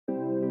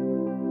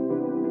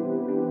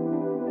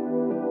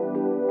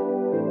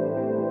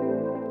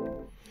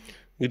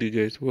Good day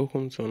guys,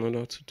 welcome to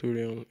another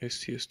tutorial on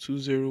STS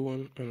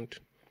 201, and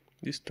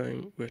this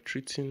time we're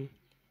treating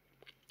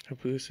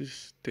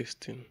hypothesis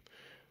testing.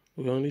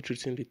 We're only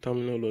treating the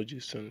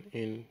terminologies, and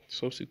in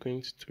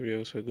subsequent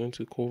tutorials we're going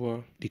to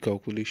cover the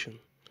calculation.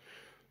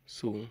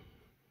 So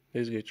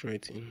let's get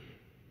right in.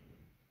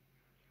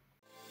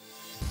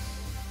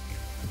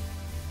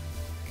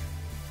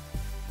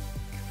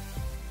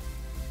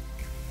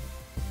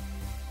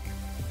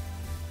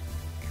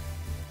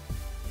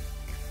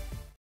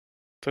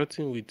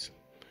 Starting with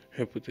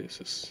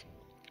hypothesis.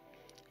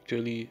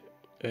 Actually,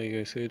 like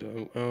I said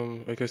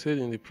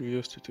in the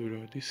previous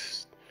tutorial, I'm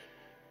just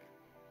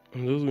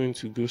going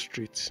to go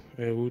straight.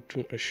 I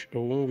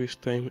won't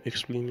waste time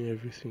explaining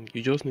everything.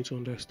 You just need to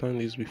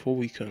understand this before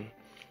we can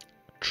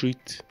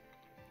treat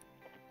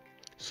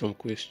some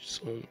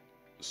questions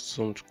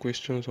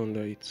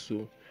under it.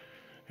 So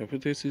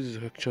hypothesis is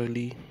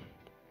actually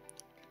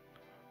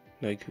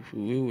like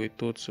we were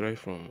taught right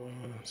from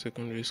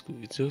secondary school.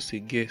 It's just a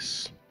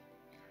guess,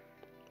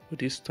 but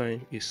this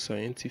time a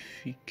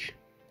scientific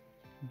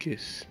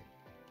guess.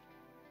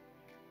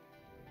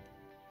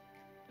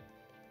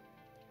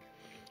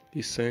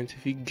 A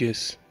scientific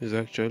guess is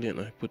actually an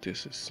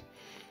hypothesis.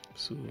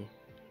 So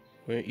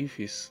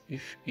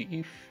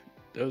if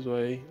that's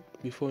why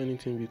before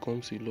anything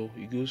becomes a law,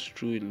 it goes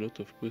through a lot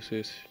of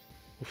process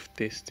of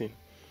testing.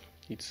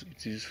 It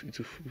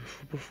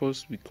will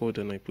first be called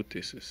an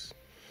hypothesis.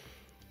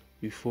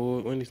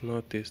 Before, when it's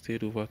not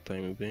tested over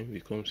time, it then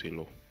becomes a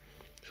law.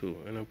 So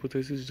an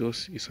hypothesis is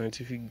just a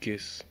scientific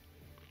guess.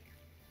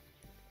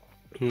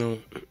 Now,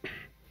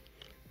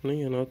 when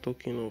you're not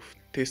talking of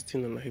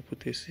testing an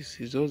hypothesis,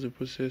 it's just the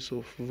process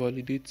of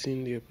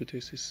validating the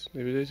hypothesis.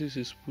 The hypothesis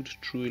is put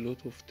through a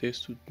lot of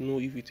tests to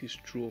know if it is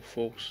true or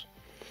false.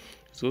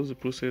 It's just the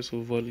process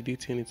of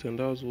validating it, and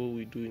that's what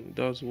we're doing.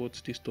 That's what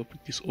this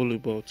topic is all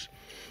about.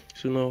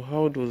 So now,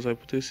 how does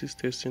hypothesis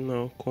testing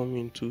now come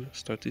into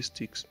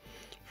statistics?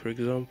 For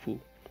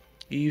example,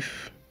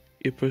 if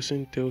a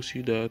person tells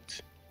you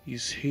that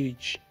his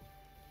age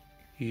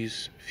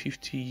is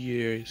 50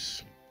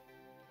 years,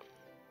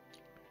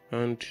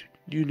 and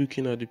you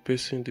looking at the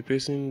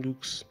person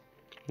looks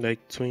like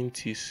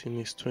 20s, in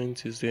his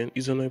 20s, then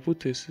it's an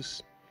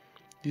hypothesis.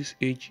 This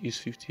age is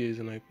 50 years,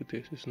 an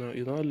hypothesis. Now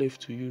it's not left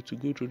to you to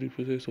go through the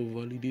process of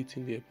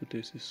validating the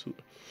hypothesis. So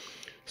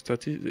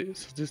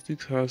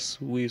statistics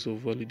has ways of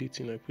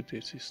validating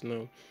hypothesis.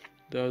 Now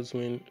that's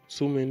when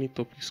so many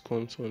topics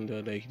comes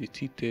under, like the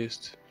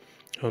t-test,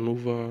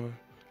 ANOVA,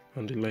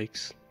 and the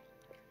likes.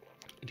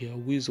 There are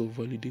ways of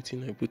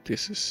validating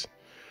hypothesis.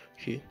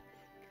 Okay,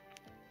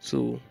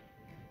 so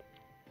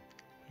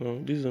now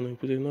this is an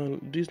hypothesis. Now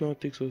this now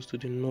takes us to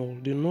the null.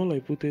 The null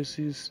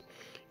hypothesis.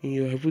 In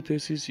your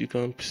hypothesis, you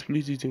can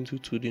split it into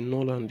two: the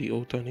null and the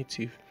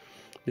alternative.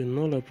 The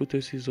null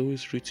hypothesis is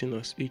always written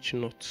as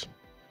H0.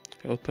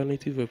 The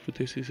alternative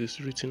hypothesis is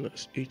written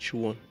as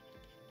H1.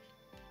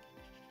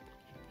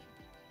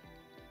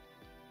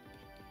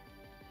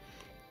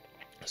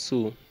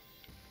 So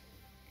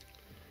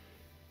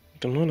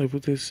the null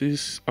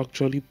hypothesis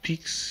actually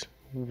picks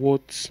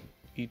what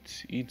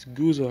it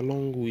goes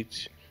along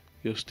with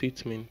your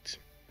statement.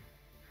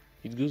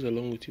 It goes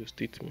along with your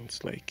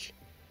statements, like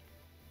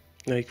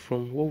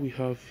from what we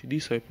have,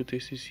 this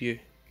hypothesis here,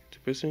 the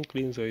person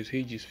claims that his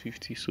age is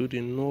 50, so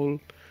the null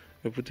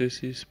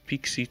hypothesis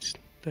picks it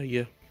that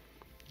yeah,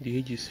 the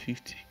age is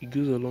 50. It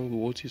goes along with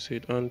what you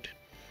said, and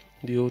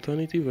the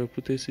alternative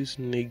hypothesis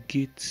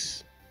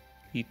negates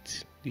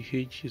it. The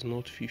age is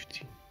not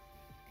 50.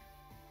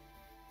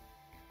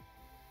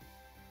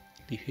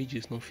 The age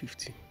is not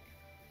 50.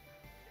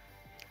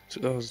 So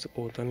that's the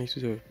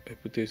alternative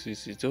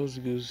hypothesis. It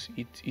just goes,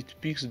 it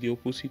picks the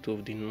opposite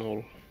of the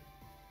null.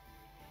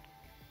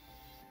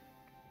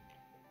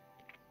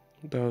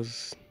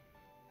 That's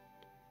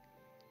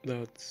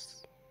null,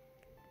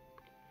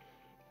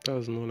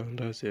 and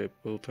that's the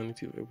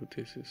alternative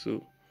hypothesis.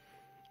 So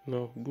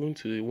now going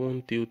to the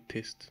one-tailed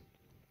test.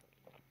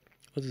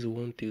 What is a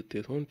one-tailed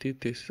test? One-tailed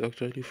test is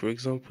actually, for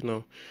example,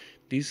 now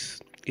this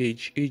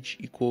age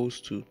equals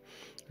to,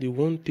 the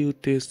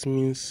one-tailed test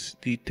means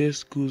the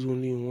test goes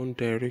only in one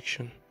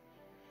direction,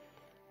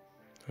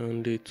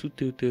 and the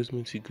two-tailed test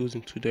means it goes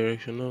in two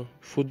directions. Now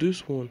for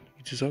this one,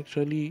 it is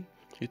actually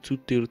a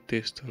two-tailed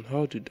test. And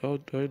how do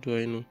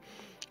I know?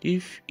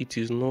 If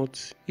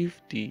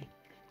the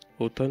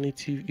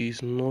alternative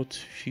is not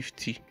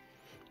 50,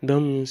 that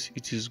means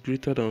it is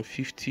greater than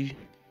 50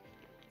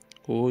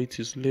 or it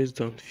is less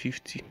than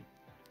 50,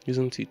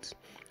 isn't it?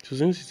 So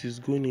since it is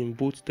going in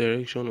both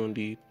directions on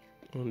the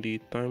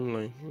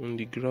timeline, on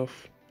the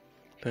graph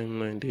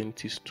timeline, then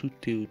it is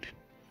two-tailed.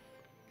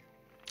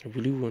 I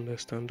believe we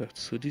understand that.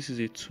 So this is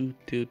a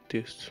two-tailed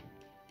test.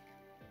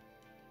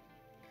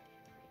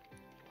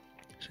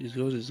 So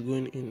it's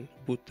going in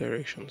both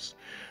directions.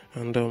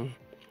 And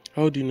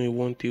how do you know a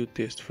one-tailed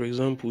test? For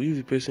example, if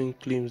the person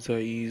claims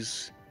that he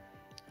is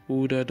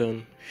older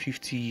than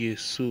 50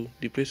 years, so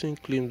the person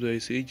claims that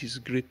his age is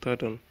greater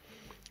than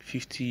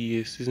 50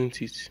 years,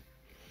 isn't it?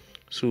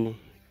 So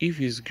if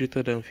it's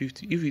greater than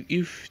 50,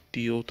 if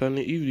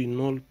the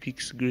null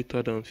picks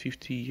greater than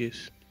 50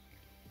 years.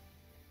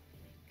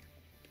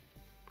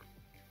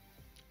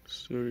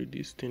 Sorry,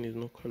 this thing is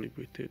not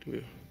calibrated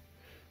well.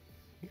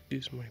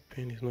 My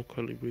pen is not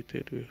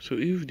calibrated well. So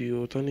if the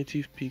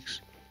alternative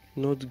picks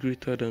not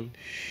greater than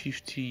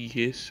 50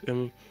 years,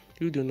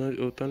 if the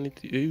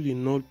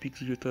null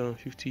picks greater than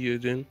 50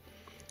 years, then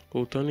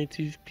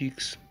alternative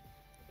picks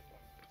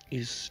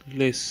is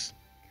less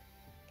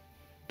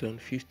than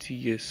 50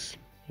 years,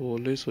 or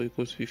less or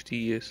equals 50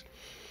 years.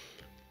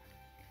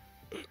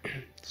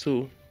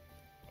 So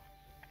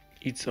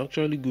it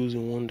actually goes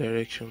in one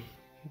direction.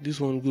 This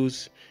one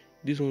goes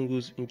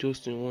in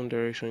just in one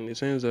direction, in the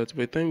sense that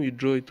by the time you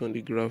draw it on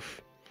the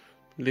graph,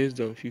 less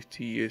than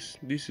 50 years,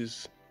 this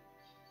is,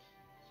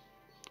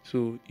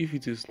 so if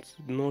it is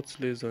not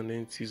less than,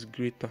 then it is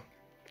greater.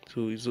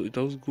 So it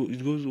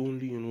goes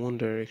only in one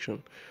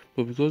direction.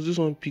 But because this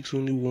one picks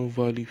only one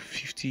value,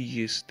 50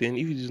 years, then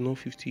if it is not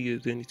 50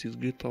 years, then it is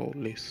greater or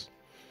less.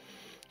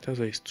 That's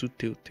why it's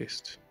two-tailed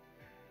test.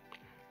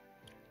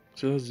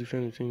 So that's the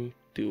difference between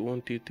the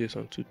one-tailed test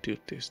and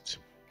two-tailed test.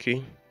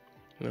 Okay,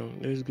 now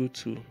let's go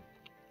to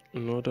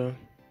another.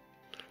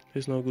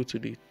 Let's now go to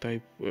the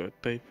type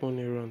 1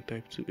 error and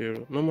type 2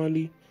 error.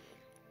 Normally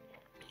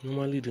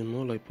the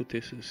null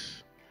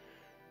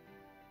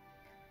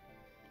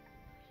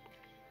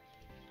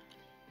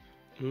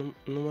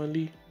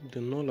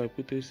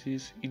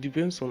hypothesis, it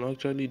depends on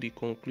actually the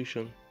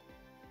conclusion.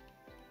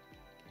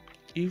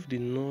 If the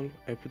null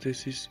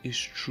hypothesis is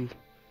true,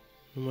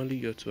 normally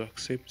you have to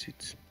accept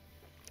it,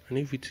 and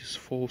if it is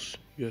false,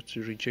 you have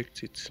to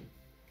reject it.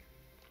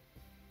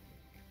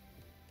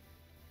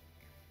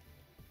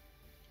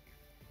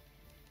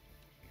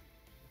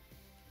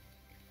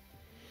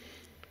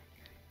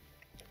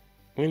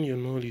 When your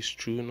null is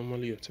true,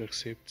 normally you have to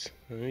accept,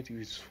 and if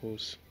it's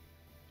false,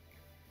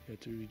 you have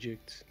to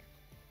reject.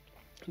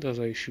 That's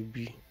how it should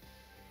be.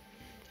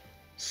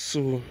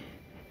 So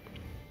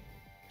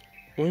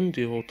when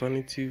the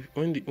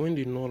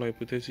null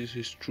hypothesis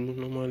is true,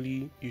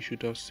 normally you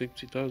should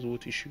accept it. That's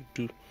what you should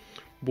do.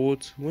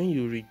 But when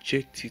you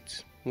reject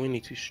it when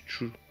it is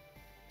true,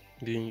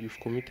 then you've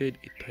committed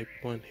a type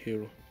 1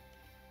 error,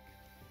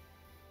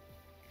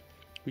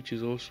 which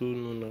is also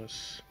known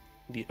as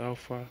the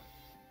alpha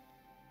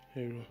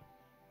error.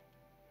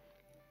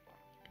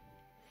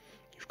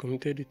 You've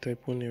committed a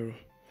type 1 error,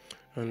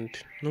 and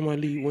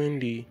normally when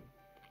the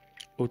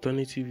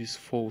alternative is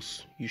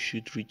false, you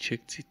should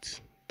reject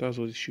it. That's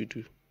what you should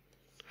do.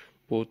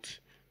 But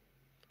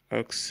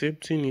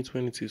accepting it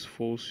when it is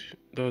false,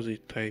 that's a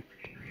type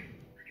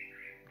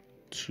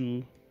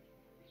 2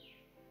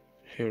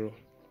 error,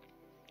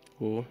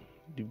 or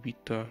the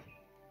beta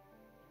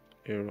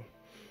error.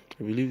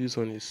 I believe this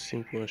one is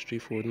simple and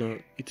straightforward. Now,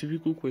 a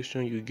typical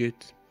question you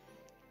get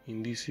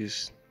in this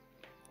is,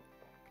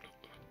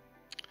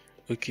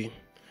 okay,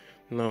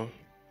 now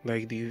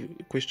like the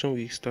question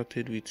we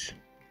started with,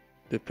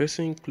 the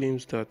person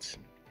claims that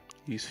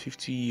he's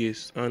 50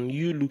 years, and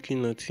you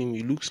looking at him,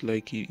 it looks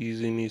like he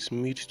is in his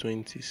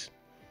mid-20s.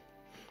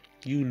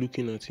 You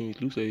looking at him,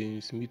 it looks like in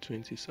his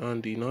mid-20s,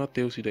 and he now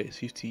tells you that it's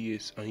 50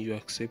 years and you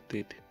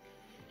accepted.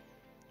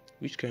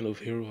 Which kind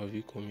of error have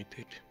you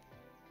committed?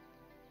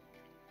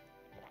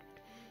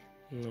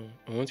 No,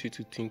 I want you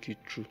to think it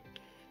through.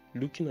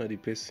 Looking at the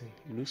person,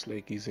 it looks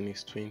like he's in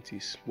his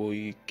 20s, but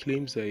he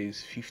claims that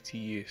he's 50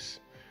 years,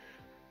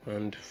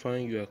 and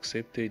fine, you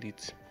accepted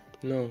it.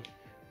 Now,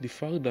 the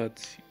fact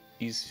that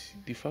he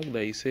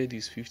said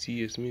he's 50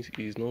 years means it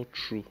is not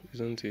true,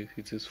 isn't it?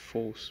 It is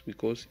false,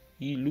 because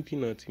he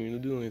looking at him,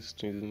 in his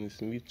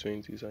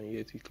mid-20s, and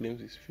yet he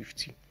claims he's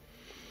 50.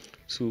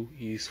 So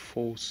he is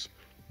false,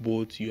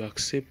 but you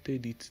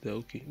accepted it. That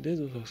okay, let's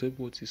just accept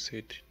what he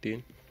said.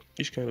 Then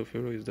which kind of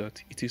error is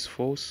that? It is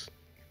false,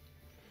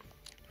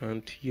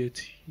 and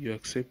yet you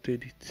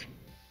accepted it.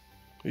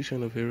 Which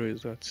kind of error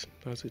is that?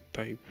 That's a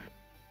type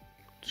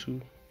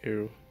 2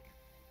 error.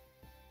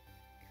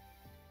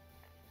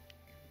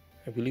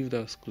 I believe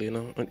that's clear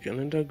now. And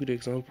another good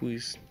example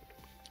is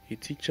a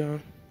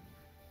teacher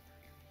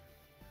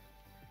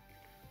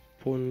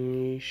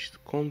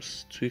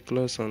comes to a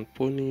class and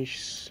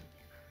punishes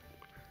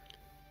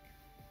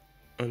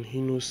an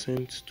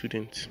innocent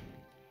student.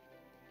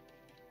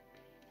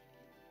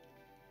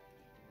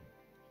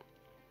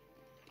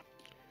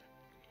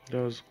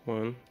 That's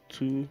 1,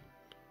 2,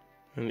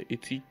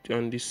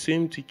 and the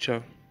same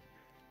teacher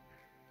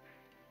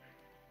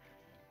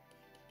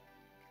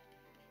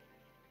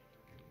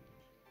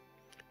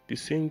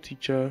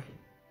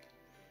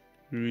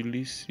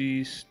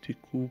releases the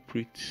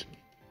culprit.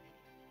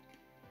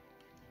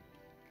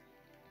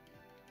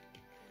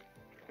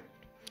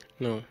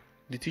 Now,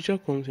 the teacher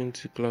comes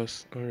into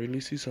class and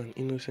releases an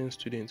innocent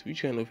student.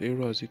 Which kind of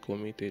error has he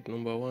committed?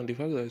 Number 1, the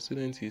fact that the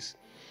student is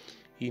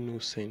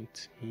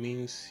innocent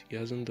means he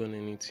hasn't done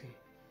anything,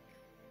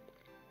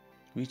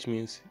 which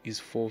means he's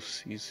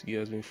false. He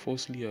has been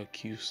falsely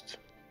accused.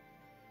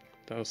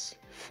 That's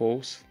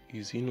false.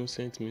 Is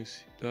innocent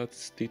means that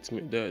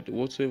statement, that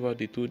whatever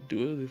they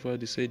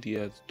said he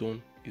has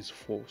done, is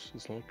false,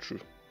 it's not true.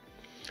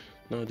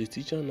 Now the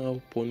teacher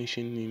now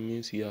punishing him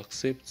means he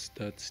accepts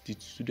that the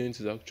student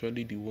is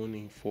actually the one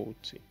in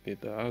fault,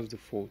 that has the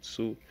fault.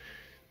 So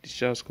the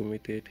teacher has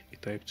committed a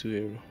type 2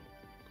 error.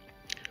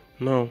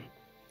 Now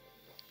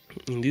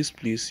in this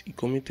place he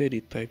committed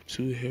a type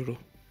 2 error.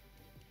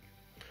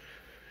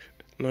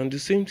 Now the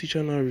same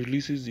teacher now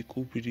releases the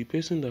culprit, the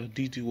person that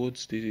did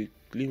what they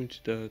claimed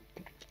that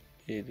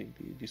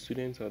the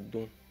students had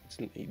done.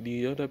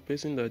 The other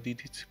person that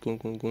did it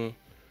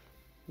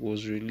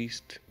was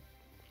released.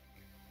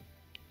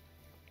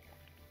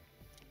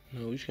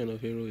 Now which kind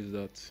of error is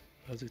that?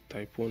 That's a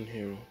type 1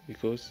 error,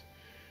 because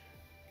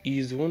he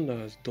is the one that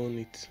has done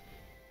it.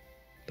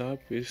 That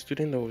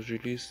student that was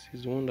released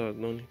is the one that has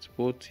done it,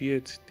 but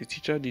yet the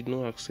teacher did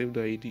not accept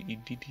that he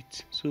did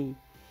it. So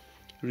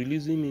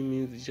releasing him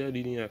means the teacher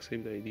didn't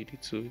accept that he did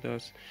it. So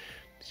that's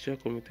the teacher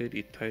committed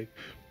a type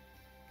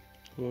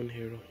 1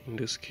 error in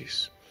this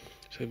case.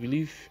 So I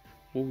believe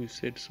what we've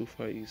said so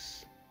far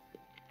is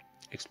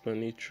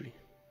explanatory.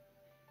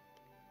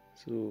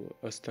 So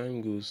as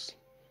time goes,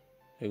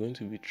 we're going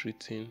to be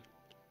treating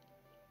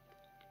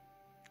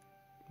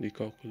the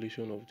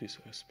calculation of this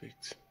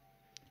aspect.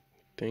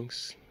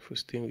 Thanks for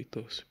staying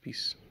with us.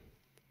 Peace.